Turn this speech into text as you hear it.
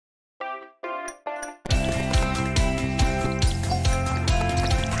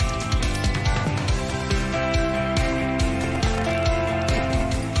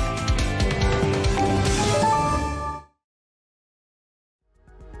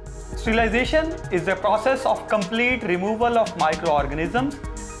Sterilization is the process of complete removal of microorganisms,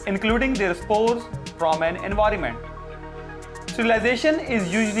 including their spores, from an environment. Sterilization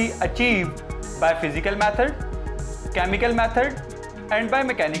is usually achieved by physical method, chemical method, and by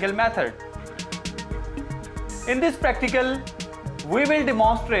mechanical method. In this practical, we will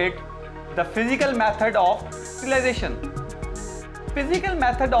demonstrate the physical method of sterilization. Physical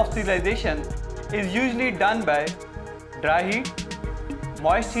method of sterilization is usually done by dry heat,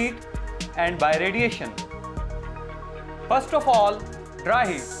 moist heat, and by radiation. First of all, dry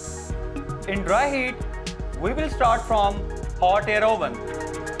heat. In dry heat, we will start from hot air oven.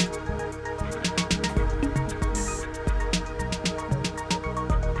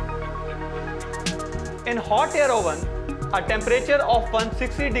 In hot air oven, a temperature of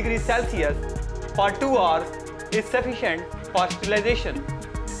 160 degrees Celsius for 2 hours is sufficient for sterilization.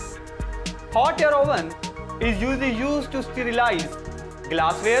 Hot air oven is usually used to sterilize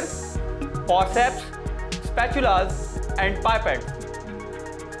glassware, forceps, spatulas, and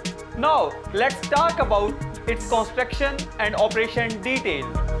pipettes. Now, let's talk about its construction and operation detail.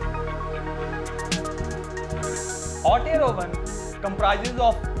 Hot air oven comprises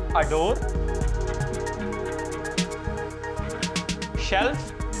of a door,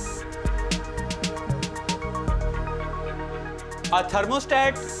 shelf, a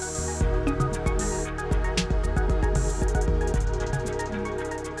thermostat,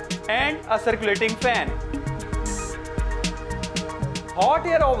 and a circulating fan. Hot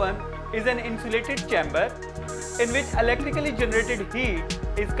air oven is an insulated chamber in which electrically generated heat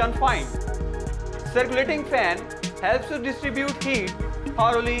is confined. Circulating fan helps to distribute heat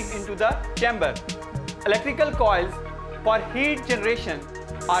thoroughly into the chamber. Electrical coils for heat generation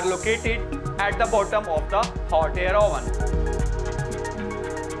are located at the bottom of the hot air oven.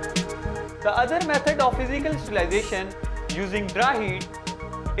 The other method of physical sterilization using dry heat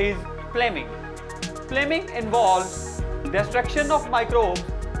is flaming. Flaming involves destruction of microbes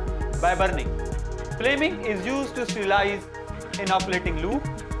by burning. Flaming is used to sterilize inoculating loop,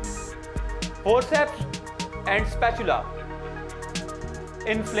 forceps, and spatula.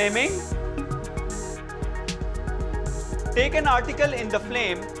 In flaming, take an article in the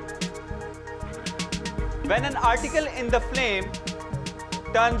flame. When an article in the flame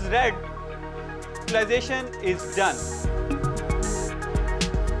turns red, sterilization is done.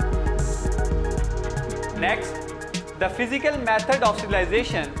 Next, the physical method of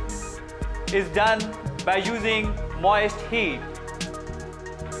sterilization is done by using moist heat.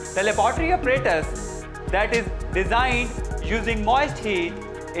 The laboratory apparatus that is designed using moist heat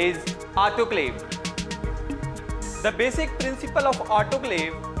is autoclave. The basic principle of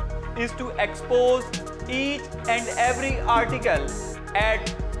autoclave is to expose each and every article at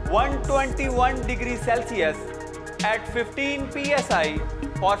 121 degrees Celsius at 15 psi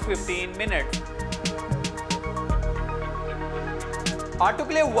for 15 minutes.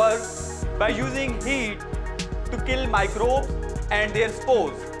 Autoclave works by using heat to kill microbes and their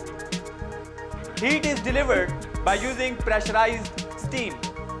spores. Heat is delivered by using pressurized steam.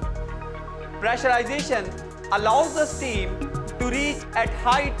 Pressurization allows the steam to reach at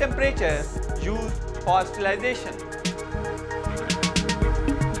high temperature used for sterilization.